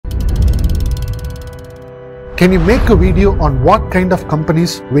Can you make a video on what kind of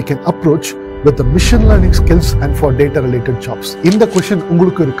companies we can approach with the machine learning skills and for data related jobs? இந்த question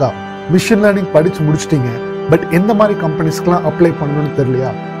உங்களுக்கு இருக்கா? Machine learning படிச்சு முடிச்சிட்டீங்க, but எந்த மாதிரி கம்பெனிஸ்க்குலாம் apply பண்ணணும்னு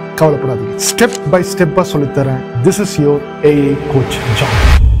தெரியலையா? கவலைப்படாதீங்க, ஸ்டெப் பை ஸ்டெப்பா சொல்லித்தரேன். This is your AI coach job.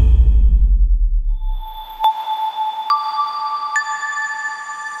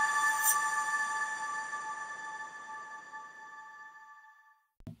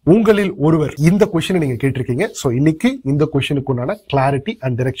 உங்களில் ஒருவர் இந்த கொஸ்டினை நீங்க கேட்டிருக்கீங்க. சோ இன்னைக்கு இந்த கொஸ்டினுக்குண்டான கிளாரிட்டி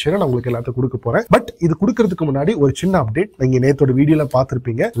அண்ட் டைரக்ஷனை நான் உங்களுக்கு எல்லாத்தையும் கொடுக்க போறேன். பட் இது கொடுக்கறதுக்கு முன்னாடி ஒரு சின்ன அப்டேட். நீங்க நேத்தோட வீடியோல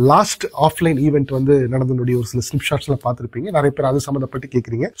பார்த்திருப்பீங்க, லாஸ்ட் ஆஃப்லைன் ஈவெண்ட் வந்து நடந்தனுடைய ஒரு சில ஸ்னிப்ஷாட்ஸ் எல்லாம் பார்த்திருப்பீங்க. நிறைய பேர் அது சம்பந்தப்பட்டு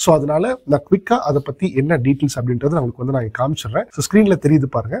கேட்கறீங்க. சோ அதனால நான் குவிக்கா அதை பத்தி என்ன டீடைல்ஸ் அப்படின்றது உங்களுக்கு வந்து நான் காமிச்சிடுறேன். சோ ஸ்கிரீன்ல தெரியுது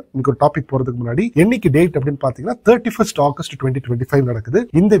பாருங்க. உங்களுக்கு ஒரு டாபிக் போறதுக்கு முன்னாடி என்னைக்கு டேட் அப்படின்னு பாத்தீங்கன்னா 31st August 2025 நடக்குது.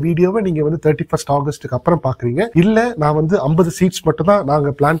 இந்த வீடியோவை நீங்க வந்து 31st Augustக்கு அப்புறம் பாக்குறீங்க. இல்ல நான் வந்து 50 சீட்ஸ் மட்டும் தான்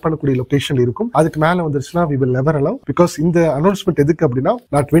நாங்க பிளான் பண்ணக்கூடிய லொகேஷன் இருக்கும், அதுக்கு மேல வந்துருச்சுன்னா we will never allow. Because இந்த அனௌன்ஸ்மெண்ட் எதுக்கு அப்படின்னா,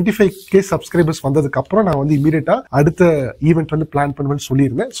 நான் 25K சப்ஸ்கிரைபர்ஸ் வந்ததுக்கு அப்புறம் நான் வந்து இமீடியட்டா அடுத்த ஈவென்ட் வந்து பிளான் பண்ணுவேன்னு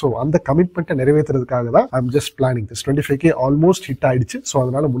சொல்லியிருந்தேன். சோ அந்த கமிட்மெண்ட்டை நிறைவேற்றுறதுக்காக தான் ஐ am just planning this. 25K almost hit ஆயிடுச்சு. சோ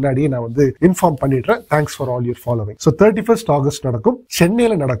அதனால முன்னாடியே நான் வந்து இன்ஃபார்ம் பண்ணிடுறேன். Thanks for all your following. So 31st August நடக்கும்,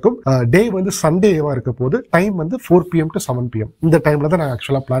 சென்னையில நடக்கும். டே வந்து சண்டேவா இருக்க போது, டைம் வந்து 4 PM to 7 PM. இந்த டைம்ல தான் நான்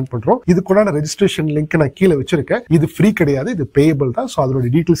ஆக்சுவலா பிளான் பண்றோம். இதுக்குண்டான ரெஜிஸ்ட்ரேஷன் லிங்க் நான் கீழே வச்சிருக்கேன். இது ஃப்ரீ கிடையாது, இது பேயபிள் தான். சோ அதோட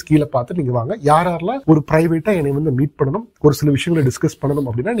டீடைல்ஸ் கீழே பார்த்து நீங்க வாங்க. யாரெல்லாம் ஒரு பிரைவேட்டா என்னை வந்து மீட் பண்ணணும், ஒரு சில விஷயங்களை டிஸ்கஸ் பண்ணணும்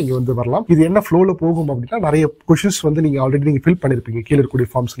அப்படின்னா நீங்க வந்து வரலாம். இது என்ன ஃப்ளோல போகும் அப்படின்னா, நிறைய கொஸ்டின்ஸ் வந்து நீங்க ஆல்ரெடி நீங்க ஃபில் பண்ணிருப்பீங்க கீழே இருக்கக்கூடிய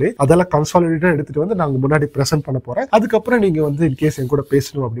ஃபார்ம்ஸ்லயே. அதெல்லாம் கன்சாலிடேட்டா எடுத்துட்டு வந்து நாங்க முன்னாடி பிரசென்ட் பண்ண போறேன். அதுக்கப்புறம் நீங்க வந்து இன் கேஸ் என் கூட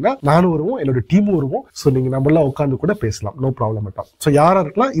பேசணும் அப்படின்னா நானும் வருவோம், என்னோட டீமும் வருவோம். சோ நீங்க நம்ம எல்லாம் உட்காந்து கூட பேசலாம், no problem at all. So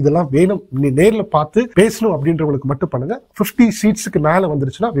யாரெல்லாம் இதெல்லாம் வேணும், நீ நேர்ல பார்த்து பேசணும் அப்படின்றவங்களுக்கு மட்டும் பண்ணுங்க. 50 சீட்ஸ்க்கு மேல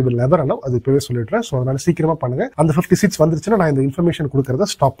வந்துருச்சுன்னா we will never allow. அது இப்பவே சொல்லிடுறேன். சோ அதனால சீக்கிரமா பண்ணுங்க. அந்த 50 சீட்ஸ் வந்துருச்சுன்னா நான் இந்த இன்ஃபர்மேஷன் கொடுக்கறத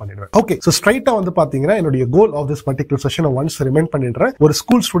ஸ்டாப் பண்ணிடுவேன். ஓகே, சோ ஸ்ட்ரைட்டா வந்து பாத்தீங்கன்னா என்னுடைய goal of this particular செஷனை once remind பண்ணிடுறேன். ஒரு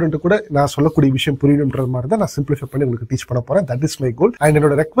ஸ்கூல் ஸ்டூடெண்ட் கூட நான் சொல்லக்கூடிய விஷயம் புரியணும்ன்ற மாதிரி தான் நான் சிம்பிளிஃபை பண்ணி உங்களுக்கு டீச் பண்ண போறேன். That is my goal. And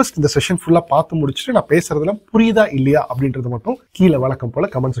என்னோட ரெக்வஸ்ட், இந்த செஷன் ஃபுல்லா பார்த்து முடிச்சுட்டு நான் பேசுறதுல புரியுதா இல்லையா அப்படின்றது மட்டும் கீழே வழக்கம் போல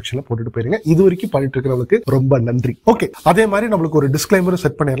கமெண்ட் செக்ஷன்ல போட்டுட்டு போயிருங்க. இது வரைக்கும் பண்ணிட்டு இருக்கிறவங்களுக்கு ரொம்ப நன்றி. ஓகே, அதே மாதிரி நம்மளுக்கு ஒரு டிஸ்க்ளைமரும்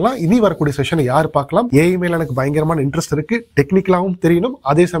செட் பண்ணிடலாம். இனி வரக்கூடிய செஷனை யார் பார்க்கலாம்? AI மேல எனக்கு பயங்கரமான இன்ட்ரெஸ்ட் இருக்கு, டெக்னிக்கலாவும் தெரியணும்,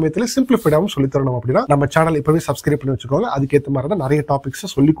 அதே சமயத்துல சிம்பிளிஃபைடாவும் சொல்லி தரணும் அப்படின்னா நம்ம சேனல் இப்பவே சப்ஸ்கிரைப் பண்ணி வச்சுக்கோங்க. அதுக்கேற்ற மாதிரி தான் நிறைய டாபிக்ஸ்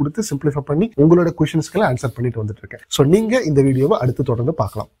சொல்லி கொடுத்து சிம்பிளிஃபை பண்ணி உங்களோட क्वेश्चंसக்கு ஆன்சர் பண்ணிட்டு வந்துட்டு இருக்கேன். சோ நீங்க இந்த வீடியோவை அடுத்து தொடர்ந்து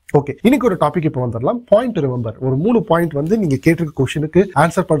பார்க்கலாம். ஓகே, இன்னைக்கு ஒரு டாபிக் இப்போ வந்துடலாம். Point remember. ஒரு 3 பாயிண்ட் வந்து நீங்க கேட்டிருக்க क्वेश्चनக்கு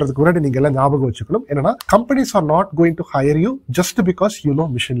ஆன்சர் பண்றதுக்கு முன்னாடி நீங்க எல்லாம் ஞாபகம் வச்சுக்கணும். என்னன்னா, companies are not going to higher you just because you know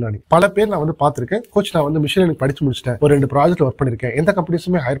machine learning. பல பேர் நான் வந்து பார்த்திருக்கேன், கோச் நான் வந்து மிஷின் லேர்னிங் படிச்சு முடிச்சிட்டேன், ஒரு 2 ப்ராஜெக்ட்ல ஒர்க் பண்ணிருக்கேன், எந்த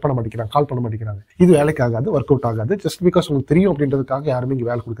கம்பெனிஸுமே ஹையர் பண்ண மாட்டேங்கிறாங்க, கால் பண்ண மாட்டேங்கிறாங்க. இது வேலைக்கு ஆகாது, ஒர்க் அவுட் ஆகாது. ஜஸ்ட் பிகாஸ் உங்களுக்கு தெரியும் அப்படின்றதுக்காக யாருமே இங்க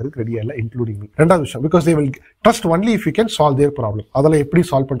வேலை கொடுக்கறதுக்கு ரெடியா இல்ல, இன்க்ளூடிங் மீ. ரெண்டாவது விஷயம், because they will trust only if you can solve there problem. அதெல்லாம் எப்படி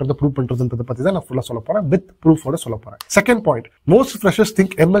சால்வ் பண்றது, ப்ரூவ் பண்றதுன்றத பத்தி தான் நான் ஃபுல்லா சொல்ல போறேன், வித் ப்ரூஃபோட சொல்ல போறேன். Second point, most freshers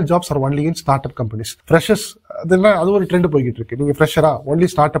think ML jobs R only in start up companies. Freshers அது ஒரு ட்ரெண்ட் போய்கிட்டு இருக்கு. நீங்க ஃப்ரெஷரா ஒன்லி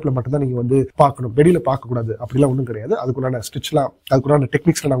ஸ்டார்ட் அப்ல மட்டும் தான் நீங்க வந்து பார்க்கணும், வெளியில பார்க்க கூடாது அப்படிலாம் ஒன்றும் கிடையாது. அதுக்குள்ளான ஸ்டிச்லாம், அதுக்குள்ளான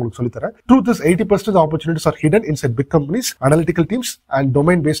டெக்னிக்ஸ்ல நான் உங்களுக்கு சொல்லி தரேன். Truth is 80% opportunities are hidden inside big companies, analytical teams and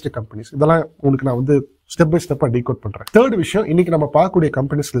domain paste companies. இதெல்லாம் உங்களுக்கு நான் வந்து ஸ்டெப் பை ஸ்டெப்பா டீகோட் பண்றேன். தேர்ட் விஷயம், இன்னைக்கு நம்ம பார்க்கக்கூடிய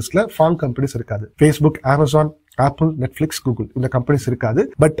கம்பெனிஸ் லிஸ்ட்ல ஃபார்ம் கம்பெனிஸ் இருக்காது. Facebook, Amazon, Apple, Netflix, Google இந்த கம்பெனிஸ் இருக்காது.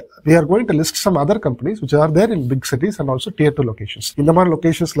 But we are going to list some other companies which are there in big cities and also tier 2 locations. இந்த மாதிரி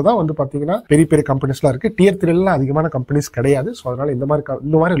லொகேஷன்ஸ்ல தான் வந்து பாத்தீங்கன்னா பெரிய பெரிய கம்பெனிஸ்லாம் இருக்கு. tier 3 எல்லாம் அதிகமான கம்பெனிஸ் கிடையாது. சோ அதனால இந்த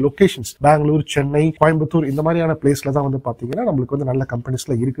மாதிரி லொகேஷன்ஸ், பெங்களூர், சென்னை, கோயம்புத்தூர் இந்த மாதிரியான பிளேஸ்ல தான் வந்து பாத்தீங்கன்னா நம்மளுக்கு வந்து நல்ல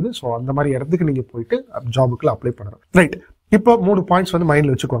கம்பெனிஸ்ல இருக்குது. சோ அந்த மாதிரி இடத்துக்கு நீங்க போயிட்டு ஜாபுக்குள்ள அப்ளை பண்ணணும். ரைட், இப்போ 3 பாயிண்ட்ஸ் வந்து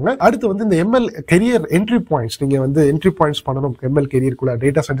மைண்ட்ல வச்சுக்கோங்க. அடுத்து வந்து இந்த ML கெரியர் என்ட்ரி பாயிண்ட்ஸ், நீங்க வந்து என்ட்ரி பாயிண்ட்ஸ் பண்ணணும் ML கெரியருக்குள்ள,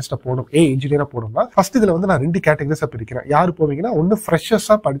 டேட்டா சயின்டிஸ்டா போகணும், இன்ஜினியரா போகணும்னா ஃபர்ஸ்ட் இதுல வந்து நான் 2 கேட்டகரிஸா பிரிக்கிறேன். யாரு போவீங்கன்னா, ஒன்னு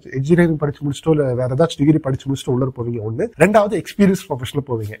ஃப்ரெஷர்ஸா படிச்சு இன்ஜினியரிங் படிச்சு முடிச்சுட்டோ இல்ல வேற ஏதாச்சும் டிகிரி படிச்சு முடிச்சுட்டு உள்ள போவீங்க ஒன்னு. ரெண்டாவது எக்ஸ்பீரியன்ஸ் ப்ரொஃபஷனல்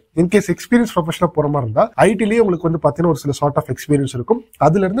போவீங்க. இன்கேஸ் எக்ஸ்பீரியன்ஸ் ப்ரொஃபஷனல் போற மாதிரி இருந்தா ஐடிலேயே உங்களுக்கு வந்து பாத்தீங்கன்னா ஒரு சில சார்ட் ஆஃப் எக்ஸ்பீரியன்ஸ் இருக்கும்.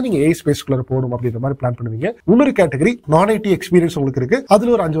 அதுல இருந்து நீங்க AI ஸ்பேஸ்க்குள்ள போகணும் அப்படின்ற மாதிரி பிளான் பண்ணுவீங்க. இன்னொரு கேட்டகரி நான் IT எக்ஸ்பீரியன்ஸ் உங்களுக்கு இருக்கு.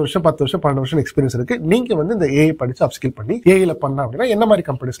 அதுல ஒரு 5 வருஷம் 10 வருஷம் 12 வருஷம் எக்ஸ்பீரியன்ஸ் இருக்கு. நீங்க வந்து இந்த AI படிச்சு அப்ஸ்கில் பண்ணி AI பண்ணா என்ன மாதிரி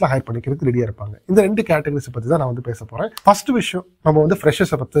கம்பெனிஸ்ல ஹையர் பண்ணிக்கிறதுக்கு ரெடியா இருப்பாங்க. இந்த 2 கேட்டகரிஸ் பத்தி தான் நான் வந்து பேச போறேன். ஃபர்ஸ்ட் விஷயம், நம்ம வந்து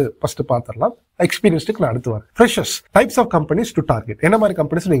ஃப்ரெஷர்ஸ் பத்தி ஃபர்ஸ்ட் பாத்துறலாம். எக்ஸ்பீரியன்ஸ்க்கு நான் அடுத்து வரேன். Freshers, types of companies to target. என்ன மாதிரி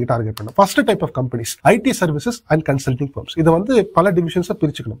கம்பெனிஸ் நீங்க டார்கெட் பண்ணணும்? First type of companies IT services and consulting firms. இது வந்து பல டிவிஷன்ஸா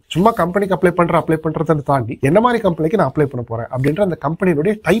பிரிச்சுக்கணும். சும்மா கம்பெனிக்கு அப்ளை பண்றதை தாண்டி என்ன மாதிரி கம்பெனிக்கு நான் அப்ளை பண்ண போறேன் அப்படின்ற அந்த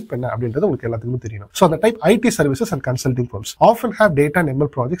கம்பெனியோட டைப் என்ன அப்படின்றது உங்களுக்கு எல்லாத்துக்கும் தெரியணும். சோ அந்த type IT services and consulting firms often have data and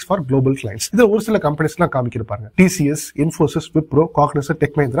ML projects for global clients. இது ஒரு சில கம்பெனிஸ்லாம் காமிக்கிருப்பாங்க. TCS, Infosys, Wipro, Cognizant,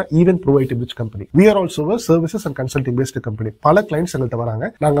 Tech Mahindra, even Provide Bridge company. We are also a services and consulting based company. பல clients எங்கள்கிட்ட வராங்க,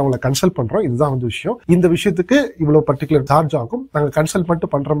 நாங்க அவங்களை consult பண்றோம். இதுதான் வந்து விஷயம். இந்த விஷயத்துக்கு இவ்வளவு பர்டிகுலர் சார்ஜ் ஆகும். நாங்க கன்சல்ட் பண்ணிட்டு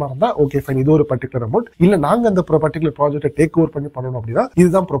பண்ற மாதிரி இருந்தா ஓகே ஃபைன், இது ஒரு பர்டிகுலர் அமௌண்ட். இல்ல நாங்க அந்த பர்டிகுலர் ப்ராஜெக்ட்டை டேக் ஓவர் பண்ணி பண்ணணும் அப்படின்னா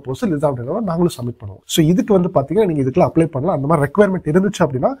இதுதான் ப்ரொபோசல், இதுதான் அப்படின்னா நாங்களும் சப்மிட் பண்ணுவோம். சோ இதுக்கு வந்து பாத்தீங்கன்னா நீங்க இதுக்குள்ள அப்ளை பண்ணலாம். அந்த மாதிரி ரெக்யர்மெண்ட் இருந்துச்சு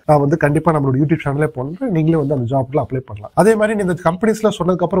அப்படின்னா நான் வந்து கண்டிப்பா நம்மளோட யூடியூப் சேனலே போடுறேன், நீங்களே வந்து அந்த ஜாப்ல அப்ளை பண்ணலாம். அதே மாதிரி இந்த கம்பெனிஸ்ல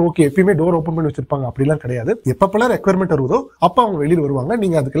சொன்னதுக்கு அப்புறம் ஓகே எப்பயுமே டோர் ஓப்பன் பண்ணி வச்சிருப்பாங்க அப்படிலாம் கிடையாது. எப்பப்பெல்லாம் ரெக்யர்மெண்ட் வருதோ அப்ப அவங்க வெளியில வருவாங்க.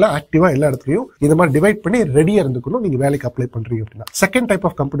 நீங்க அதுக்கெல்லாம் ஆக்டிவா எல்லா இடத்துலயும் இந்த மாதிரி டிவைட் பண்ணி ரெடியா இருந்துக்கணும் நீங்க வேலைக்கு அப்ளை பண்றீங்க அப்படின்னா. செகண்ட் டைப்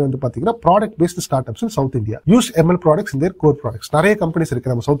ஆஃப் கம்பெனி வந்து பாத்தீங்கன்னா product based start ups in South India. Use ML products in there core products. நிறைய கம்பெனிஸ்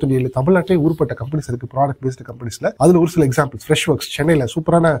இருக்கு நம்ம சவுத் இந்தியால, தமிழ்நாட்டிலே ஊர்பட்ட கம்பெனிஸ் இருக்கு ப்ராடக்ட் பேஸ்ட் கம்பெனிஸ்ல. அதுல ஒரு சில எக்ஸாம்பிள்ஸ் ஃப்ரெஷ் ஒர்க்ஸ் சென்னையில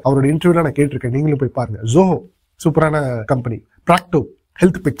சூப்பரான அவரோட இன்டர்வியூல நான் கேட்டிருக்கேன், நீங்களும் போய் பாருங்க. ஜோஹோ சூப்பரான கம்பெனி, பிராக்டோ,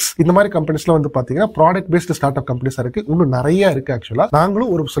 ஹெல்த் பிக்ஸ், இந்த மாதிரி கம்பெனிஸ்ல வந்து பாத்தீங்கன்னா product based start up companies இருக்கு. இன்னும் நிறைய இருக்கு. ஆக்சுவலா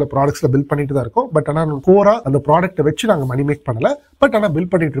நாங்களும் ஒரு சில ப்ராடக்ட்ஸ்ல பில்ட் பண்ணிட்டு தான் இருக்கோம். பட் ஆனா கோரா அந்த ப்ராடக்ட்டை வச்சு நாங்க மணி மேக் பண்ணல. பட் ஆனா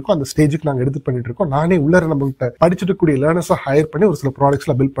பில்ட் பண்ணிட்டு இருக்கோம். அந்த ஸ்டேஜுக்கு நாங்க எடுத்து பண்ணிட்டு இருக்கோம். நானே உள்ள நம்மகிட்ட படிச்சுட்டு கூடிய லேர்னர்ஸா ஹையர் பண்ணி ஒரு சில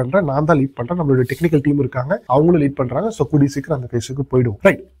ப்ராடக்ட்ஸ்ல பில்ட் பண்றேன். நான் தான் லீட் பண்றேன். நம்மளோட டெக்னிக்கல் டீம் இருக்காங்க, அவங்களும் லீட் பண்றாங்க. சோ கூடி சீக்கிரம் அந்த பேஸுக்கு போயிடும்.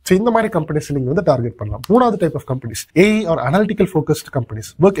 ரைட். சோ இந்த மாதிரி கம்பெனிஸ் நீங்க வந்து டார்கெட் பண்ணலாம். மூணாவது type of companies AI R analytical focused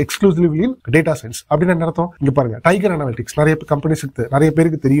companies work exclusively in data science. அப்படின்னு என்ன அர்த்தம்? இங்க பாருங்க, டைகர் அனாலிட்டிக்ஸ் நிறைய கம்பெனிஸ்க்கு நிறைய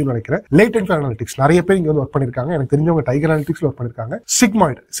பேருக்கு தெரியும் நினைக்கிறேன். லேட்டன்ட் அனாலிட்டிக்ஸ் நிறைய பேர் இங்க வந்து ஒர்க் பண்ணிருக்காங்க. எனக்கு தெரிஞ்சவங்க டைகர் அனாலிட்டிக்ஸ்ல ஒர்க் பண்ணிருக்காங்க.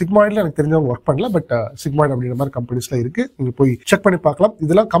 சிக்மாய்ட்ல எனக்கு தெரிஞ்சவங்க ஒர்க் பண்ணல. பட் சிக்மாய்ட் அப்படிங்கிற மாதிரி கம்பெனிஸ்ல இருக்கு. நீங்க போய் செக் பண்ணி பார்க்கலாம்.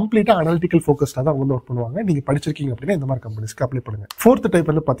 இதெல்லாம் கம்ப்ளீட்டா அனாலிட்டிக்கல் ஃபோக்கஸ்டா தான் அவங்க ஒர்க் பண்ணுவாங்க. நீங்க படிச்சிருக்கீங்க அப்படின்னா இந்த மாதிரி கம்பெனிஸ்க்கு அப்ளை பண்ணுங்க. ஃபோர்த்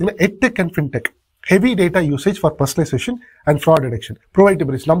டைப் வந்து பாத்தீங்கன்னா EdTech and FinTech. Heavy data usage for personalisation and fraud detection. Provide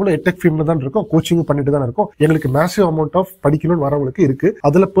bridge. நம்மளும் EdTech ஃபீல்ட்ல தான் இருக்கோம், கோச்சிங் பண்ணிட்டு தான் இருக்கோம். எங்களுக்கு மேசிவ் அமௌண்ட் ஆஃப் படிக்கணும்னு வரவங்களுக்கு இருக்கு.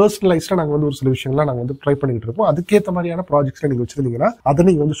 அதுல பர்சனலைஸ்டா நாங்க வந்து ஒரு சில விஷயங்கள்லாம் நாங்க வந்து ட்ரை பண்ணிட்டு இருப்போம். அதுக்கேற்ற மாதிரியான ப்ராஜெக்ட்ஸ்ல நீங்க வச்சிருந்தீங்கன்னா அதை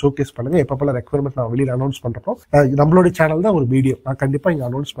நீங்க வந்து ஷோகேஸ் பண்ணுங்க. எப்பப்பெல்லாம் ரெக்யர்மெண்ட் நான் வெளியில அனௌன்ஸ் பண்றோம், நம்மளோட சேனல் தான் ஒரு மீடியம், நான் கண்டிப்பா இங்க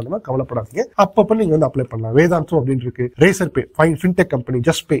அனௌன்ஸ் பண்ணுவேன், கவலைப்படாதீங்க. அப்பப்ப நீங்க வந்து அப்ளை பண்ணலாம். வேதாந்தம் அப்படின்னு இருக்கு, ரேசர் பே, ஃபின்டெக் கம்பெனி,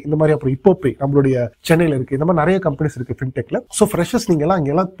 ஜஸ்ட் பே, இந்த மாதிரி அப்புறம் இப்போ பே நம்மளுடைய சென்னையில இருக்கு. இந்த மாதிரி நிறைய கம்பெனிஸ் இருக்கு ஃபின்டெக்ல. சோ ஃப்ரெஷர்ஸ் நீங்க எல்லாம்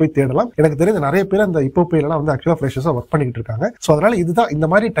அங்கெல்லாம் போய் தேடலாம். எனக்கு தெரிஞ்ச நிறைய பேர் அந்த இப்போ பே வந்து ஆக்சுவலா ஃப்ரெஷர்ஸா ஒர்க் பண்ணிட்டு இருக்காங்க. சோ அதனால இதுதான் இந்த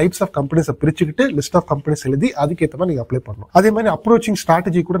மாதிரி types of companies பிரிச்சுக்கிட்டு list of companies எழுதி அதுக்கேற்ற மாதிரி நீங்க அப்ளை பண்ணணும். அதே மாதிரி அப்ரோச்சிங்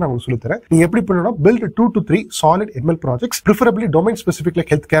ஸ்ட்ராட்டஜி கூட நான் உங்களுக்கு சொல்லி தரேன். நீங்க எப்படி பண்ணணும், build 2 to 3 solid ML projects, preferably domain specific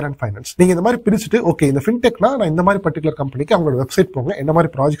like health care and finance. நீங்க இந்த மாதிரி பிரிச்சுட்டு ஓகே இந்த ஃபின்டெக்னா நான் இந்த மாதிரி பர்டிகுலர் கம்பெனிக்கு அவங்களோட வெப்சைட் போங்க, என்ன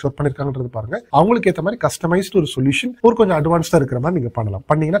மாதிரி ப்ராஜெக்ட் ஒர்க் பண்ணிருக்காங்கன்றது பாருங்க. அவங்களுக்கு ஏற்ற மாதிரி கஸ்டமைஸ்டு ஒரு சொல்யூஷன் ஒரு கொஞ்சம் அட்வான்ஸ்டா இருக்கிற மாதிரி நீங்க பண்ணலாம்.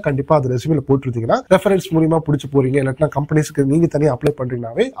 பண்ணீங்கன்னா கண்டிப்பா அது ரெஸ்யூமில போட்டுருந்தீங்கன்னா ரெஃபரன்ஸ் மூலமா பிடிச்சு போறீங்க. இல்லாட்டினா கம்பெனிஸ்க்கு நீங்க தனியா அப்ளை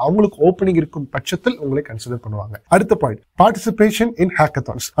பண்றீங்கன்னாவே அவங்களுக்கு ஓப்பனிங் இருக்கும் பட்சத்தில் உங்களை கன்சிடர் பண்ணுவாங்க. அடுத்த பாயிண்ட், பார்ட்டிசிபேஷன் இன்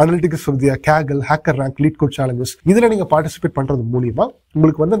ஹேக்கத்தான்ஸ். அனலிட்டிக்ஸ் வித்யா, Kaggle, hacker rank, lead code challenges, இதுல நீங்க பார்ட்டிசிபேட் பண்றது மூலியமா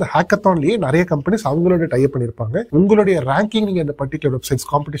உங்களுக்கு வந்து அந்த ஹேக்கத்தான்லயே நிறைய கம்பெனிஸ் அவங்களோட டைப் பண்ணிருப்பாங்க. உங்களுடைய ரேங்கிங் நீங்க இந்த பர்டிகுலர் வெப்சைட்ஸ்,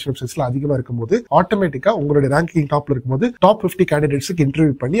 காம்படிஷன் வெப்சைட்ஸ்ல அதிகமா இருக்கும்போது ஆட்டோமேட்டிக்கா உங்களுடைய ரேங்கிங் டாப்ல இருக்கும்போது டாப் 50 கேண்டிடேட்ஸ்க்கு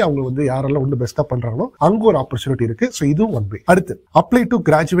இன்டர்வியூ பண்ணி அவங்க வந்து யாரெல்லாம் ஒன்று பெஸ்டா பண்றாங்களோ அங்க ஒரு ஆப்பர்ச்சுனிட்டி இருக்கு. சோ இதுவும் ஒன் வே. அடுத்து, apply to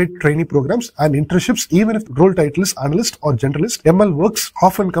graduate training programs and internships even if role title is analyst R generalist. ML works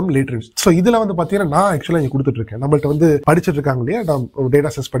often come later. So இதுல வந்து பாத்தீங்கன்னா நான் ஆக்சுவலா இங்க கொடுத்துட்டு இருக்கேன். நம்மள்ட்ட வந்து படிச்சிட்டு இருக்காங்க இல்லையா,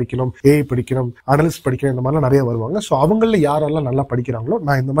 டேட்டா சயின்ஸ் படிக்கணும், AI படிக்கணும், அனலிஸ்ட் படிக்கணும், இந்த மாதிரிலாம் நிறைய வருவாங்க. சோ அவங்கள யாரெல்லாம் நல்லா படிக்கிறாங்களோ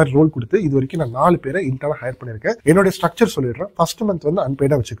நான் இந்த மாதிரி ரோல் கொடுத்து இது வரைக்கும் நான் 4 பேரை இன்டர்னா ஹையர் பண்ணிருக்கேன். என்னோட ஸ்ட்ரக்சர் சொல்லிடுறேன். ஃபர்ஸ்ட் மந்த் வந்து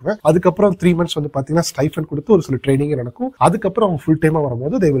அன்பெய்டா வச்சுக்குவேன். அதுக்கப்புறம் 3 months வந்து பாத்தீங்கன்னா ஸ்டைஃபன் கொடுத்து ஒரு சில ட்ரைனிங் நடக்கும். அதுக்கப்புறம் அவங்க ஃபுல் டைமா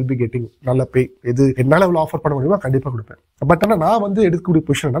வரும்போது they will be getting நல்ல பே. இது என்னால எவ்வளவு ஆஃபர் பண்ண முடியுமோ கண்டிப்பா கொடுப்பேன். பட் ஆனா நான் வந்து எடுக்கக்கூடிய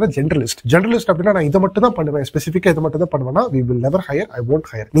பொசிஷன் ஜெனரலிஸ்ட் அப்படின்னா நான் இதை மட்டும் தான் பண்ணுவேன், ஸ்பெசிஃபிக்கா இதை மட்டும் தான் பண்ணுவேன்னா we will never hire, I won't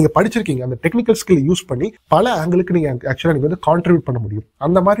hire. நீங்க படிச்சிருக்கீங்க, அந்த டெக்னிக்கல் ஸ்கில் யூஸ் பண்ணி பல ஆங்கிளுக்கு நீங்க ஆக்சுவலா நீங்க வந்து கான்ட்ரிபியூட் பண்ண முடியும்.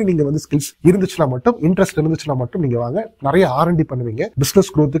 அந்த மாதிரி நீங்க வந்து ஸ்கில்ஸ் இருந்துச்சுன்னா மட்டும், இன்ட்ரெஸ்ட் இருந்துச்சுன்னா மட்டும் நீங்க வாங்க. நிறைய R&D பண்ணுவீங்க.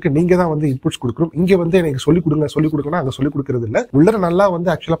 பிசினஸ் growthக்கு நீங்க தான் வந்து இன்புட்ஸ் கொடுக்கணும். இங்க வந்து எனக்கு சொல்லிக் கொடுக்கணும் அங்க சொல்லிக் கொடுக்கறது இல்ல. உள்ள நல்லா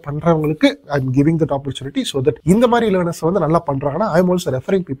வந்து ஆக்சுவலா பண்றவங்களுக்கு ஐ அம் giving that opportunity so that இந்த மாதிரி லேர்னர்ஸ் வந்து நல்லா பண்றாங்கன்னா ஐ am also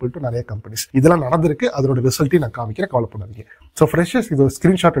referring people to நிறைய கம்பெனிஸ். இதெல்லாம் நடந்திருக்கு. அதோட ரிசல்ட்டையும் நான் காமிக்கிறேன், கவலைப்படாதீங்க. சோ ஃப்ரெஷர்ஸ் இது ஒரு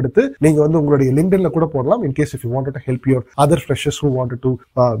ஸ்கிரீன்ஷாட் எடுத்து நீங்க வந்து உங்களுடைய LinkedInல கூட போடலாம். In case if you wanted to help your other freshers who wanted to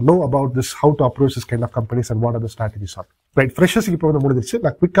know about this, have to approach this kind of companies and what are the strategies R. Right, ஃப்ரெஷர்ஸ்க்கு இப்போ வந்து முடிஞ்சிருச்சு.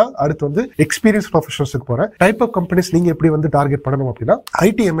 நான் குவிக்கா அடுத்து வந்து எக்ஸ்பீரியன்ஸ் ப்ரொஃபஷனல்ஸ்க்கு போறேன். Type of companies நீங்க எப்படி வந்து டார்கெட் பண்ணணும் அப்படின்னா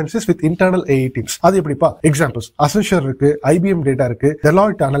IT MNCs with internal AI teams. அது எப்படிப்பா? எக்ஸாம்பிள்ஸ் அசன்ஷர் இருக்கு, IBM டேட்டா இருக்கு,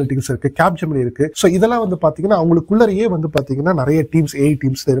 டெலாய்ட் அனாலிட்டிக்ஸ் இருக்கு, கேப்ஜெமினி இருக்கு. சோ இதெல்லாம் வந்து பாத்தீங்கன்னா அவங்களுக்குள்ளேயே வந்து பாத்தீங்கன்னா நிறைய டீம்ஸ் AI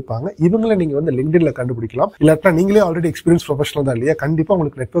டீம்ஸ் இருப்பாங்க. இவங்களை நீங்க வந்து LinkedInல கண்டுபிடிக்கலாம். இல்லாட்டா நீங்களே ஆல்ரெடி எக்ஸ்பீரியன்ஸ் ப்ரொஃபஷனல் தான் இல்லையா, கண்டிப்பா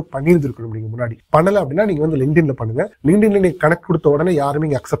உங்களுக்கு நெட்வொர்க் பண்ணியிருந்திருக்கணும். நீங்க முன்னாடி பண்ணல அப்படின்னா நீங்க வந்து LinkedInல பண்ணுங்க. LinkedInல நீங்க கனெக்ட் கொடுத்த உடனே யாருமே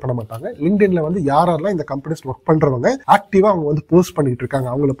இங்க அக்செப்ட் பண்ண மாட்டாங்க. LinkedInல வந்து யாரெல்லாம் இந்த கம்பெனிஸ் ஒர்க் பண்றவங்க ஆக்டிவா அவங்க வந்து போஸ்ட் பண்ணிட்டு இருக்காங்க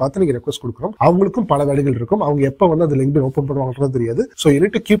அவங்கள பார்த்து நீங்க ரெக்வஸ்ட் கொடுக்கணும். அவங்களுக்கும் பல வேலைகள் இருக்கும். அவங்க எப்ப வந்து அந்த LinkedIn ஓபன் பண்ணுவாங்கன்றது தெரியாது. So you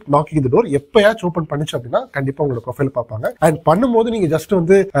need to keep knocking the door. எப்பயாச்சும் ஓபன் பண்ணிச்சு அப்படின்னா கண்டிப்பா உங்களோட ப்ரொஃபைல் பார்ப்பாங்க. அண்ட் பண்ணும்போது நீங்க ஜஸ்ட்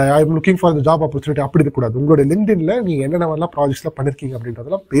வந்து ஐ அம் looking for the job opportunity அப்படி இருக்க கூடாது. உங்களோட LinkedInல நீங்க என்னென்ன ப்ராஜெக்ட்ஸ்ல பண்ணிருக்கீங்க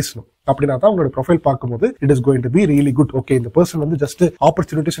அப்படின்றதெல்லாம் பேசணும். அப்படின்னா தான் உங்களோட ப்ரொஃபைல் பார்க்கும்போது it is going to be really good. Okay, இந்த பர்சன் வந்து ஜஸ்ட்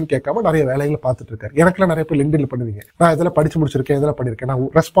ஆப்பர்ச்சுனிட்டிஸ் கேட்காம நிறைய வேலைகளை பார்த்துட்டு இருக்காரு. எனக்குலாம் நிறைய பேர் லிங்க்டின்ல பண்ணுவீங்க, நான் இதெல்லாம் படிச்சு முடிச்சிருக்கேன், இதெல்லாம் பண்ணிருக்கேன், நான்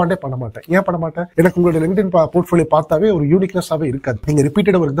ரெஸ்பாண்டே பண்ண மாட்டேன். ஏன் பண்ண மாட்டேன்? எனக்கு உங்களோட லிங்க்டின் போர்ட்ஃபோலியோ பார்த்தாவே ஒரு யூனிக்னஸாவே இருக்காது. நீங்க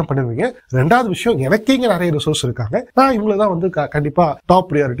ரிப்பீட்டட் ஒர்க் தான் பண்ணுவீங்க. ரெண்டாவது விஷயம், எனக்கே இங்க நிறைய ரிசோர்ஸ் இருக்காங்க, நான் இவங்களை தான் வந்து கண்டிப்பா டாப்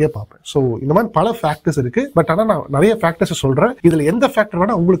ப்ரியாரிட்டியா பார்ப்பேன். ஸோ இந்த மாதிரி பல ஃபேக்டர்ஸ் இருக்கு. பட் ஆனா நான் நிறைய ஃபேக்டர்ஸ் சொல்றேன். இதுல எந்த ஃபேக்டர்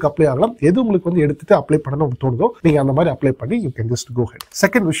வேணா உங்களுக்கு அப்ளை ஆகலாம். எது உங்களுக்கு வந்து எடுத்துட்டு அப்ளை பண்ணணும்னு தோணுதோ நீங்க அந்த மாதிரி அப்ளை பண்ணி you can just go head.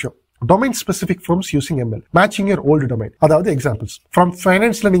 Second விஷயம், domain specific firms using ML, matching your old domain. அதாவது எக்ஸாம்பிள்ஸ் ஃப்ரம்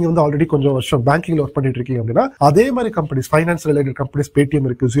ஃபைனான்ஸ்ல நீங்க வந்து ஆல்ரெடி கொஞ்சம் வருஷம் பேங்கிங்ல ஒர்க் பண்ணிட்டு இருக்கீங்க அப்படின்னா அதே மாதிரி companies, finance related companies, Paytm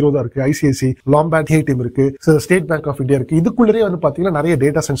இருக்கு, ஜீரோதா இருக்கு, ஐசிஐசி, லாம்பேட் டீம் இருக்கு, ஸ்டேட் பேங்க் ஆஃப் இந்தியா இருக்கு. இதுக்குள்ளே வந்து பாத்தீங்கன்னா நிறைய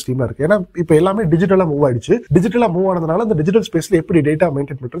டேட்டா சயின்ஸ் டீம்லாம் இருக்கு. ஏன்னா இப்போ எல்லாமே டிஜிட்டலா மூவ் ஆயிடுச்சு. டிஜிட்டலா மூவ் ஆனதுனால அந்த டிஜிட்டல் ஸ்பேஸ்ல எப்படி டேட்டா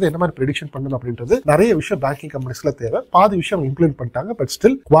மெயின்டைன் பண்றது, என்ன மாதிரி ப்ரெடிக்ஷன் பண்ணணும் அப்படின்றது நிறைய விஷயம் பேங்கிங் கம்பெனிஸ்ல தேவை. பாதி விஷயம் இம்ப்ளிமெண்ட் பண்ணிட்டாங்க. பட்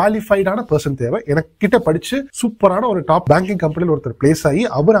ஸ்டில் குவாலிஃபைடான பர்சன் தேவை. எனக்கு கிட்ட படிச்சு சூப்பரான ஒரு டாப் பேங்கிங் கம்பெனில ஒருத்தர் பிளேஸ் ஆகி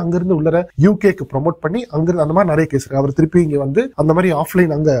அவர் அங்கிருந்து உள்ள யூகே ப்ரொமோட் பண்ணி அங்கிருந்து அந்த மாதிரி நிறைய கேஸ் இருக்கு. அவர் திருப்பி இங்க வந்து அந்த மாதிரி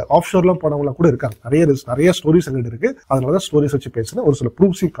ஆஃப்லைன் அங்க ஆஃப் ஷோர்லாம் போனவங்க கூட இருக்காங்க. நிறைய ஸ்டோரிஸ் எங்கிட்ட இருக்கு. அதனால ஸ்டோரிஸ் வச்சு பேசுறேன். ஒரு சில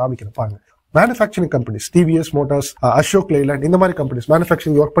ப்ரூஃப்ஸையும் காமிக்கிறேன் பாருங்க. Manufacturing companies, TVS Motors, Ashok Layland, இந்த மாதிரி கம்பெனிஸ்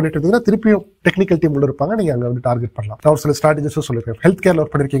மேனுஃபேக்சரிங் ஒர்க் பண்ணிட்டு இருந்தீங்கன்னா திருப்பியும் டெக்னிக்கல் டீம் உள்ள இருப்பாங்க. நீங்க அங்க வந்து டார்கெட் பண்ணலாம். நான் ஒரு சில ஸ்ட்ராட்டஜிஸும் சொல்லிருக்கேன். ஹெல்த் கேர்ல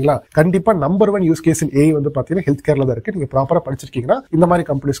ஒர்க் பண்ணிருக்கீங்களா, கண்டிப்பா number 1 use case in AI வந்து பாத்தீங்கன்னா ஹெல்த் கேர்ல தான் இருக்கு. நீங்க ப்ராப்பரா படிச்சிருக்கீங்கன்னா இந்த மாதிரி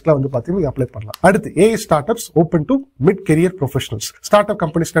கம்பெனிஸ்க்குலாம் வந்து பாத்தீங்கன்னா அப்ளை பண்ணலாம். அடுத்து AI start ups open to mid career professionals. Start up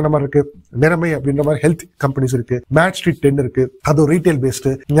companies என்ன மாதிரி இருக்கு, நிறமை அப்படின்ற மாதிரி ஹெல்த் கம்பெனிஸ் இருக்கு, மேட் ஸ்ட்ரீட் 10 இருக்கு, அது retail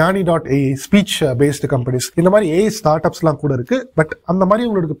based, ஞானி.ai speech based companies, இந்த மாதிரி ஏஐ ஸ்டார்ட் அப்ஸ் எல்லாம் கூட இருக்கு. பட் அந்த மாதிரி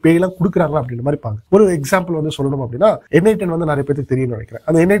உங்களுக்கு பே எல்லாம் கொடுக்குறாங்களா அப்படின்ற மாதிரி பாங்க. ஒரு எக்ஸாம்பிள் வந்து சொல்லணும் அப்படின்னா N8 வந்து நிறைய பேருக்கு தெரியும் நினைக்கிறேன்.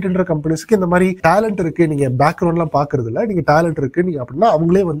 அந்த N8 கம்பெனிஸ்க்கு இந்த மாதிரி டேலண்ட் இருக்கு, நீங்க பேக்ரவுண்ட் எல்லாம் பாக்குறது இல்ல, நீங்க டேலண்ட் இருக்கு நீங்க அப்படின்னா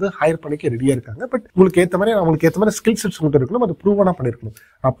அவங்களே வந்து ஹையர் பண்ணிக்க ரெடியா இருக்காங்க. பட் உங்களுக்கு ஏத்த மாதிரி ஸ்கில் செட்ஸ் உங்கள்கிட்ட இருக்கணும், அது ப்ரூவனா பண்ணிருக்கணும்.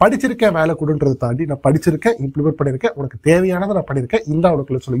 நான் படிச்சிருக்கேன் வேலை கொடுன்றதை தாண்டி நான் படிச்சிருக்கேன், இம்ப்ளிமெண்ட் பண்ணிருக்கேன், உனக்கு தேவையானதை நான் பண்ணிருக்கேன், இந்த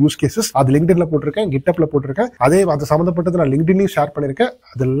உனக்கு சொல்ல யூஸ் கேசஸ் அது லிங்க்டின்ல போட்டிருக்கேன், கிட்டப்ல போட்டிருக்கேன், அதே அது சம்பந்தப்பட்டது நான் லிங்க்டின்லயும் ஷேர் பண்ணிருக்கேன்.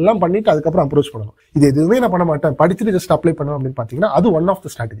 அதெல்லாம் பண்ணிட்டு அதுக்கப்புறம் அப்ரோச் பண்ணணும். இது எதுவுமே நான் பண்ண மாட்டேன், படிச்சுட்டு ஜஸ்ட் அப்ளை பண்ணுவேன் அப்படின்னு பாத்தீங்கன்னா அது one of the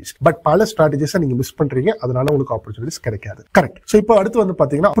strategies. But பல ஸ்ட்ராட்டஜிஸ் நீங்க மிஸ் பண்றீங்க, அதனால உங்களுக்கு ஆப்பர்ச்சுனிட்டிஸ் கிடைக்காது. கரெக்ட். சோ இப்போ அடுத்து வந்து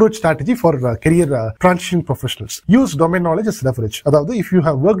பாத்தீங்கன்னா approach strategy for career transition professionals. Use domain knowledge as leverage. அதாவது if you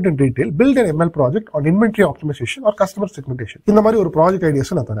have worked in retail, build an ML project on inventory optimization or customer segmentation. இந்த மாதிரி ஒரு ப்ராஜெக்ட் ஐடியாஸ்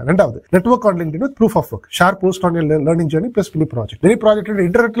நான் தரேன். ரெண்டாவது, network on LinkedIn with proof of work. Share post on your learning journey plus mini project. mini project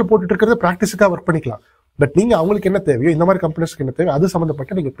இன்டர்நெட்ல போட்டுட்டு இருக்கிறத பிராக்டிஸுக்காக work பண்ணிக்கலாம். பட் நீங்க அவங்களுக்கு என்ன தேவையோ, இந்த மாதிரி கம்பெனிஸ்க்கு என்ன தேவையோ அது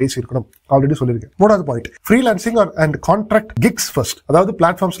சம்பந்தப்பட்ட நீங்க பேசியிருக்கணும். ஆல்ரெடி சொல்லியிருக்கேன். மூணாவது point, freelancing and contract kicks first. அதாவது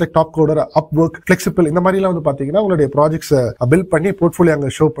platforms like top coder, Upwork, flexible, இந்த மாதிரி எல்லாம் வந்து பாத்தீங்கன்னா உங்களுடைய ப்ராஜெக்ட்ஸ் பில்ட் பண்ணி போர்ட்ஃபோலியோ அங்க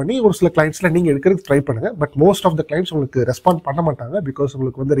ஷோ பண்ணி ஒரு சில கிளைண்ட்ஸ்ல நீங்க எடுக்கிறதுக்கு ட்ரை பண்ணுங்க. But most of the clients உங்களுக்கு ரெஸ்பாண்ட் பண்ண மாட்டாங்க, பிகாஸ்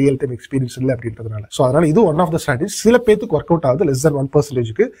உங்களுக்கு வந்து ரியல் டைம் எக்ஸ்பீரியன்ஸ் இல்லை அப்படின்றதுனால. சோ அதனால இது ஒன் ஆஃப் த ஸ்ட்ராட்டஜி. சில பேருக்கு ஒர்க் அவுட் ஆகுது, less than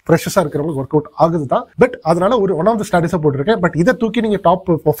 1%. ஃப்ரெஷர்ஸா இருக்கிறவங்களுக்கு ஒர்க் அவுட் ஆகுது தான். பட் அதனால ஒரு ஒன் ஆஃப் த ஸ்ட்ராட்டஜிஸா போட்டிருக்கேன். பட் இதை தூக்கி நீங்க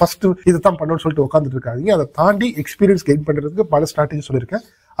டாப் ஃபர்ஸ்ட் இதுதான் பண்ணணும்னு சொல்லிட்டு உட்காந்துட்டு இருக்காங்க. அதை தாண்டி எக்ஸ்பீரியன்ஸ் கெயின் பண்றதுக்கு பல ஸ்ட்ராட்டஜி சொல்லியிருக்கேன்,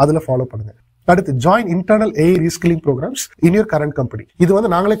 அதுல ஃபாலோ பண்ணுங்க. அடுத்து, join internal AI reskilling programs in your current company. இது வந்து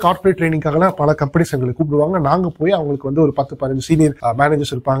நாங்களே கார்ப்பரேட் ட்ரைனிங்காக பல கம்பெனிஸ் எங்களுக்கு கூப்பிடுவாங்க. நாங்க போய் அவங்களுக்கு வந்து ஒரு 10-15 சீனியர்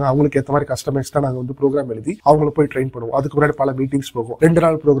மேனேஜர்ஸ் இருப்பாங்க, அவங்களுக்கு ஏற்ற மாதிரி கஸ்டமைஸ்டா நாங்க வந்து ப்ரோக்ராம் எழுதி அவங்களை போய் ட்ரெயின் பண்ணுவோம். அதுக்கு முன்னாடி பல மீட்டிங்ஸ் போகும். 2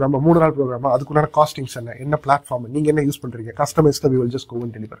 நாள் ப்ரோக்ராம், 3 நாள் ப்ரோக்ராம், அதுக்குண்டான காஸ்டிங்ஸ் என்ன பிளாட்ஃபார்ம், நீங்க என்ன யூஸ் பண்றீங்க, கஸ்டமைஸ்டா we will just go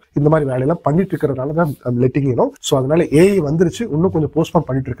and deliver. இந்த மாதிரி வேலையெல்லாம் பண்ணிட்டு இருக்கிறதுனால தான் லெட்டிங் யூ நோ. சோ அதனால ஏஐ வந்துருச்சு, இன்னும் கொஞ்சம் போஸ்ட்போன்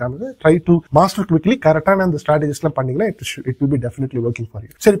பண்ணிட்டு இருக்காங்க. Try to master quickly. கரெக்டான அந்த ஸ்ட்ராட்டஜிஸ் எல்லாம் பண்ணீங்கன்னா it will be definitely working for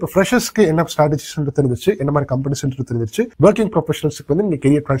you. சரி, இப்போ ஃப்ரெஷர்ஸ்க்கு என்ன ஸ்ட்ராட்டஜிஸ் என்ன மாதிரி கம்பெனிஸ் தெரிஞ்சிருச்சு. ஒர்க்கிங் ப்ரொஃபஷனல்ஸ்க்கு வந்து நீங்க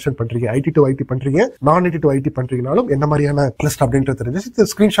கெரியர் ட்ரான்சிஷன் பண்றீங்க, ஐடி டு ஐடி பண்றீங்க, நான் ஐடி டு ஐடி பண்றீங்கனாலும் என்ன மாதிரியான லிஸ்ட் அப்படின்றது தெரிஞ்சு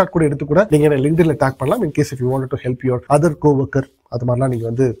ஸ்கிரீன்ஷாட் கூட எடுத்து கூட நீங்க லிங்க்டின்ல டாக் பண்ணலாம். In case if you want to help your other coworker, அது மாதிரிலாம் நீங்க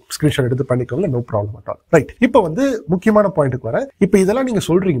வந்து ஸ்கிரீன்ஷாட் எடுத்து பண்ணிக்கோங்க, no problem at all. Right. இப்போ வந்து முக்கியமான பாயிண்ட்டுக்கு வரேன். இப்போ இதெல்லாம் நீங்க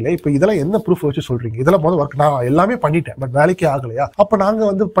சொல்றீங்களே, இப்போ இதெல்லாம் என்ன ப்ரூஃப் வச்சு சொல்றீங்க? இதெல்லாம் முதல் ஒர்க் நான் எல்லாமே பண்ணிட்டேன், பட் வேலைக்கே ஆகலையா? அப்ப நாங்க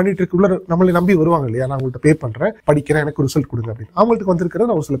வந்து பண்ணிட்டு இருக்க நம்மளை நம்பி வருவாங்க இல்லையா, நான் உங்கள்கிட்ட பே பண்றேன், படிக்கிறேன், எனக்கு ரிசல்ட் கொடுங்க அப்படின்னு அவங்களுக்கு வந்திருக்கிறத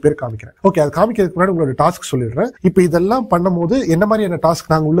நான் ஒரு சில பேர் காமிக்கிறேன். ஓகே, அது காமிக்கிறதுக்கு முன்னாடி உங்களோட டாஸ்க் சொல்லிடுறேன். இப்போ இதெல்லாம் பண்ணும்போது என்ன மாதிரியான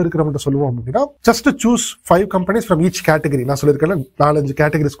டாஸ்க் நாங்க உள்ள இருக்கிறவங்க சொல்லுவோம் அப்படின்னா, just choose 5 companies from each category. நான் சொல்லியிருக்கேன் 4-5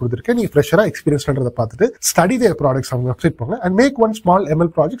 கேட்டகரிஸ் கொடுத்திருக்கேன். நீங்க ஃப்ரெஷரா எக்ஸ்பீரியன்ஸ்ன்றதை பார்த்துட்டு ஸ்டடி தேர் ப்ராடக்ட்ஸ் அவங்க வெப்சைட் போங்க and make one small ML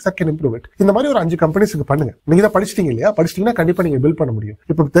projects that can improve it. இந்த மாதிரி ஒரு 5 கம்பெனிஸ்க்கு பண்ணுங்க. நீங்க தான் படிச்சிட்டீங்க இல்லையா, படிச்சிட்டீங்கன்னா கண்டிப்பா நீங்க பில்ட் பண்ண முடியும்.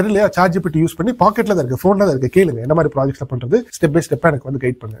 இப்போ தெரியலையா, ChatGPT யூஸ் பண்ணி பாக்கெட்ல தான் இருக்கு, போன்ல தான் இருக்கு, கேளுங்க என்ன மாதிரி ப்ராஜெக்ட்ஸ் பண்றது, ஸ்டெப் பை ஸ்டெப்பா எனக்கு வந்து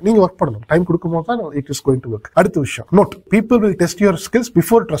கைட் பண்ணுங்க. நீங்க ஒர்க் பண்ணணும், டைம் கொடுக்கும்போது தான் it is going to work. அடுத்த விஷயம், note, people will test your skills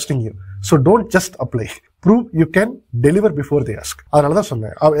before trusting you. So don't just apply. Prove you can deliver before they ask. அதனாலதான்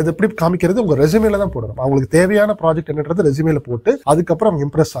சொன்னேன் இது எப்படி காமிக்கிறது உங்க ரெசுமேல தான் போடணும். அவங்களுக்கு தேவையான ப்ராஜெக்ட் என்னன்றது ரெசுமேல போட்டு அதுக்கப்புறம் அவங்க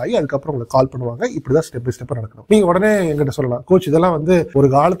இம்ப்ரெஸ் ஆகி அதுக்கப்புறம் உங்களுக்கு கால் பண்ணுவாங்க. இப்படிதான் ஸ்டெப் பை ஸ்டெப் நடக்கணும். நீங்க உடனே எங்கிட்ட சொல்லலாம், கோச் இதெல்லாம் வந்து ஒரு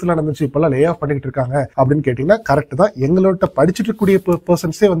காலத்துல நடந்துச்சு இப்பெல்லாம் லே ஆஃப் பண்ணிட்டு இருக்காங்க அப்படின்னு கேட்டீங்கன்னா கரெக்ட் தான். எங்களோட படிச்சுட்டு இருக்கக்கூடிய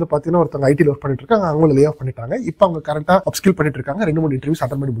பர்சன்ஸே வந்து பாத்தீங்கன்னா ஒருத்தவங்க ஐடியில் ஒர்க் பண்ணிட்டு இருக்காங்க, அவங்கள லே ஆஃப் பண்ணிட்டாங்க. இப்போ அவங்க கரெக்டா அப்ஸ்கில் பண்ணிட்டு இருக்காங்க, 2-3 இன்டர்வியூஸ்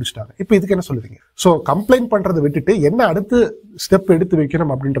அட்டன் பண்ணி முடிச்சிட்டாங்க. இப்போ இதுக்கு என்ன சொல்லுவீங்க? சோ கம்ப்ளைண்ட் பண்றதை விட்டுட்டு என்ன அடுத்து ஸ்டெப் எடுத்து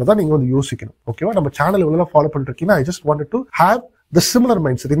வைக்கணும் அப்படின்றத நீங்க வந்து யோசிக்கணும். ஓகேவா? நம்ம சேனல் இவ்வளவு ஃபாலோ பண்ணிட்டு இருக்கீங்கன்னா I just wanted to have the similar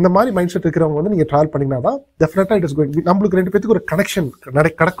mindset. இந்த மாதிரி மைண்ட் செட் இருக்கிறவங்க வந்து நீங்க ட்ராவல் பண்ணீங்கன்னா தான் டெஃபினட்டா இட் இஸ் கோயிங். நம்மளுக்கு 2 பேருக்கு ஒரு கனெக்ஷன்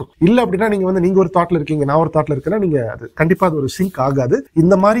நடக்கும். இல்ல அப்படின்னா நீங்க ஒரு தாட்ல இருக்கீங்க, நான் ஒரு தாட்ல இருக்கேன்னா நீங்க அது கண்டிப்பா அது ஒரு சிங்க் ஆகாது.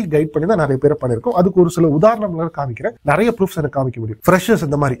 இந்த மாதிரி கைட் பண்ணி தான் நிறைய பேர் பண்ணிருக்கோம். அதுக்கு ஒரு சில உதாரணங்கள் காமிக்கிறேன், நிறைய ப்ரூஃப்ஸ் எனக்கு காமிக்க முடியும். ஃப்ரெஷர்ஸ்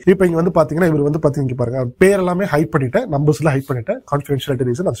இந்த மாதிரி இப்போ இங்க வந்து பாத்தீங்கன்னா இவர் வந்து பாத்தீங்க பாருங்க, பேர் எல்லாமே ஹைட் பண்ணிட்டேன், நம்பர்ஸ்ல ஹைட் பண்ணிட்டேன், கான்ஃபிடென்ஷியலிட்டி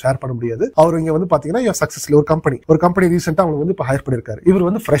ரீசன் அதை ஷேர் பண்ண முடியாது. அவர் இங்க வந்து பாத்தீங்கன்னா சக்சஸ்ல ஒரு கம்பெனி ரீசெண்டா அவங்க வந்து இப்போ ஹையர் பண்ணிருக்காரு. இவர்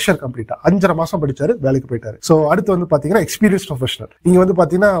வந்து ஃப்ரெஷர் கம்ப்ளீட்டா 5.5 மாசம் படிச்சாரு, வேலைக்கு போயிட்டாரு. சோ அடுத்து வந்து பாத்தீங்கன்னா எக்ஸ்பீரியன்ஸ் ப்ரொஃபஷனல். இங்க வந்து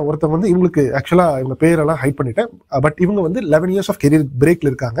பாத்தீங்கன்னா ஒருத்தவங்க வந்து இவங்களுக்கு ஆக்சுவலா இவங்க பேரெல்லாம் ஹைட் பண்ணிட்டேன், பட் இவங்க வந்து 11 இயர்ஸ் ஆஃப் கெரியர் பிரேக்ல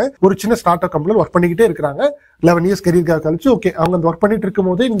இருக்காங்க. ஒரு சின்ன ஸ்டார்ட் அப் கம்பெனில ஒர்க் பண்ணிக்கிட்டே இருக்காங்க. 11 இயர்ஸ் கெரியர் கழிச்சு ஓகே அவங்க அந்த ஒர்க் பண்ணிட்டு இருக்கும்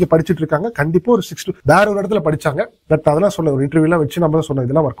போதே நீங்க படிச்சுட்டு இருக்காங்க. கண்டிப்பா ஒரு 6 வேற ஒரு இடத்துல படிச்சாங்க. பட் அதெல்லாம் சொன்ன ஒரு இன்டர்வியூ எல்லாம் வச்சு நம்ம சொன்னோம்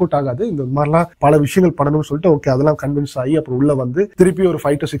இதெல்லாம் ஒர்க் அவுட் ஆகாது, இந்த மாதிரிலாம் பல விஷயங்கள் பண்ணணும்னு சொல்லிட்டு ஓகே அதெல்லாம் கன்வின்ஸ் ஆகி அப்புறம் உள்ள வந்து திருப்பி ஒரு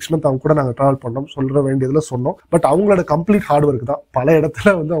 5 to 6 months அவங்க கூட நாங்க டிராவல் பண்ணோம், சொல்ற வேண்டியதுல சொன்னோம். பட் அவங்களோட கம்ப்ளீட் ஹார்ட் ஒர்க் தான். பல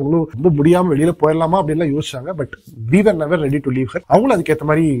இடத்துல வந்து அவங்களும் ரொம்ப முடியாம வெளியில போயிடலாமா அப்படின்னு யோசிச்சாங்க. But we were never ready to leave her. அவங்களும் அதுக்கேற்ற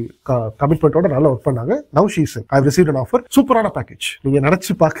மாதிரி கமிட்மெண்டோட நல்லா ஒர்க் பண்ணாங்க. Now she is I have received an offer. சூப்பரான பேக்கேஜ். நீங்க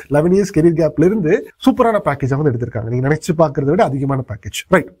நினைச்சு பாக்க 11 இயர்ஸ் கெரியர் கேப்ல இருந்து சூப்பரான பேக்கேஜ் வந்து எடுத்திருக்காங்க. நீங்க நினைச்சு பாக்குறத விட அதிகமான பேக்கேஜ்.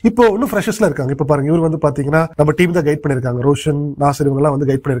 ரைட். இப்போ இன்னும் ஃப்ரெஷர்ஸ்ல இருக்காங்க. இப்போ பாருங்க இவர் வந்து பாத்தீங்கன்னா நம்ம டீம் தான் கைட் பண்ணிருக்காங்க, ரோஷன் நாசர் இவங்க எல்லாம் வந்து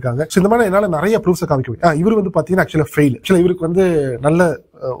கைட் பண்ணிருக்காங்க. இந்த மாதிரி என்னால நிறைய ப்ரூஃப்ஸ் காமிக்க முடியும். இவர் வந்து பாத்தீங்கன்னா ஆக்சுவலா ஃபெயில். ஆக்சுவலா இவருக்கு வந்து நல்ல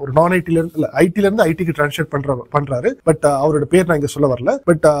ஒரு நான் ஐடில இருந்து ஐடில இருந்து ஐடிக்கு டிரான்ஸ்ஃபர் பண்றாரு. பட் அவரோட பேர் நான் இங்க சொல்ல வரல.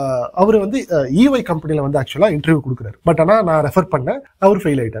 பட் அவர் வந்து EY கம்பெனில வந்து ஆக்சுவலா இன்டர்வியூ கொடுக்குறாரு. பட் ஆனா நான் ரெஃபர் பண்ண அவர்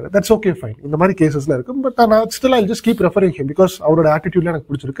ஃபெயில் ஆயிட்டாரு. That's okay fine. இந்த மாதிரி கேசஸ்ல இருக்கும். பட் நான் still I just keep referring him because அவரோட ஆட்டிடியூட்ல எனக்கு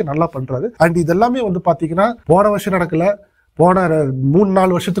பிடிச்சிருக்கு, நல்லா பண்றாரு. அண்ட் இதெல்லாமே வந்து பாத்தீங்கன்னா போன வருஷம் நடக்கல, போன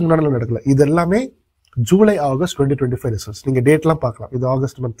 3-4 வருஷத்துக்கு முன்னாடி நடக்கல. இது எல்லாமே ஜூலை ஆகஸ்ட் 2025 ரிசல்ட்ஸ். நீங்க டேட்லாம் பார்க்கலாம். இது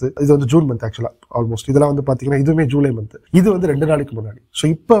ஆகஸ்ட் மந்த், இது வந்து ஜூன் மந்த் ஆக்சுவலா ஆல்மோஸ்ட். இதெல்லாம் வந்து பாத்தீங்கன்னா இதுவுமே ஜூலை மந்த். இது வந்து 2 நாளைக்கு முன்னாடி. சோ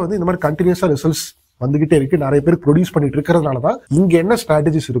இப்போ வந்து இந்த மாதிரி கண்டினியூஸா ரிசல்ட்ஸ் வந்துகிட்டே இருக்கு. நிறைய பேர் ப்ரொடியூஸ் பண்ணிட்டு இருக்கிறதுனாலதான் இங்க என்ன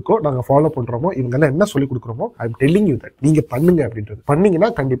ஸ்ட்ராட்டஜிஸ் இருக்கோ நாங்க ஃபாலோ பண்றோமோ இவங்க எல்லாம் என்ன சொல்லி கொடுக்குறோமோ I am telling you that நீங்க பண்ணுங்க அப்படின்றது.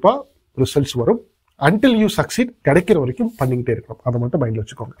 பண்ணீங்கன்னா கண்டிப்பா ரிசல்ட்ஸ் வரும். until you succeed கிடைக்கிற வரைக்கும் பண்ணிக்கிட்டே இருக்கணும். அதை மட்டும் மைண்ட்ல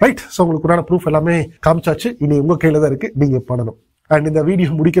வச்சுக்கோங்க. ரைட். சோ உங்களுக்கு ப்ரூஃப் எல்லாமே காமிச்சாச்சு. இனி உங்க கையில தான் இருக்கு, நீங்க பண்ணணும். அண்ட் இந்த வீடியோ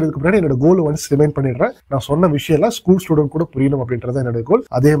முடிக்கிறதுக்கு முன்னாடி என்னோட கோல் ஒன்ஸ் ரிமைண்ட் பண்ணிடுறேன். நான் சொன்ன விஷயம் எல்லாம் ஸ்கூல் ஸ்டூடெண்ட் கூட புரியணும் அப்படின்றது என்னோட கோல்.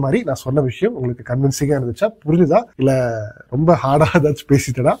 அதே மாதிரி நான் சொன்ன விஷயம் உங்களுக்கு கன்வின்சிங்கா இருந்துச்சா, புரிஞ்சுதா, இல்ல ரொம்ப ஹார்டா ஏதாச்சும்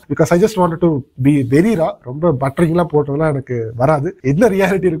பேசிட்டா? Because I just wanted to be very ரா. ரொம்ப பட்டரிங்லாம் போட்டதெல்லாம் எனக்கு வராது. என்ன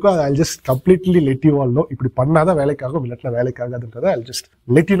ரியாலிட்டி இருக்கோ I just completely let you all know. இப்படி பண்ணாதான் வேலைக்காகும், இல்லாட்டினா வேலைக்காகாதுன்றதை I just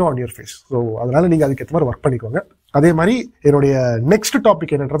let you know on your face. So அதனால நீங்க அதுக்கேற்ற மாதிரி ஒர்க் பண்ணிக்கோங்க. அதே மாதிரி என்னுடைய நெக்ஸ்ட்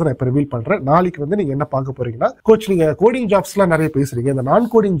டாபிக் என்னன்றதை நான் இப்ப ரிவீல் பண்றேன். நாளைக்கு வந்து நீங்க என்ன பார்க்க போறீங்கன்னா, கோச் நீங்க கோடிங் ஜாப்ஸ் எல்லாம் நிறைய பேசுறீங்க, இந்த நான்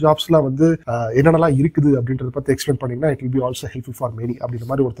கோடிங் ஜாப்ஸ் எல்லாம் வந்து என்னென்னலாம் இருக்குது அப்படின்றத பத்தி எக்ஸ்பிளைன் பண்ணீங்கன்னா it will be also helpful for many அப்படின்ற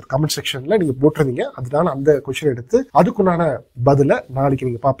மாதிரி ஒருத்தர் கமெண்ட் செக்ஷன்ல நீங்க போட்டிருந்தீங்க. அதனால அந்த கொஸ்டின் எடுத்து அதுக்குண்டான பதில நாளைக்கு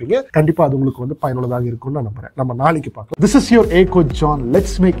நீங்க பாப்பீங்க. கண்டிப்பா அது உங்களுக்கு வந்து பயனுள்ளதாக இருக்கும்னு நான் நம்புறேன். நம்ம நாளைக்கு பார்க்கலாம். This is your A Coach John.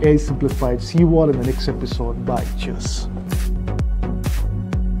 Let's make AI simplified. See you all in the next episode. Bye. Cheers.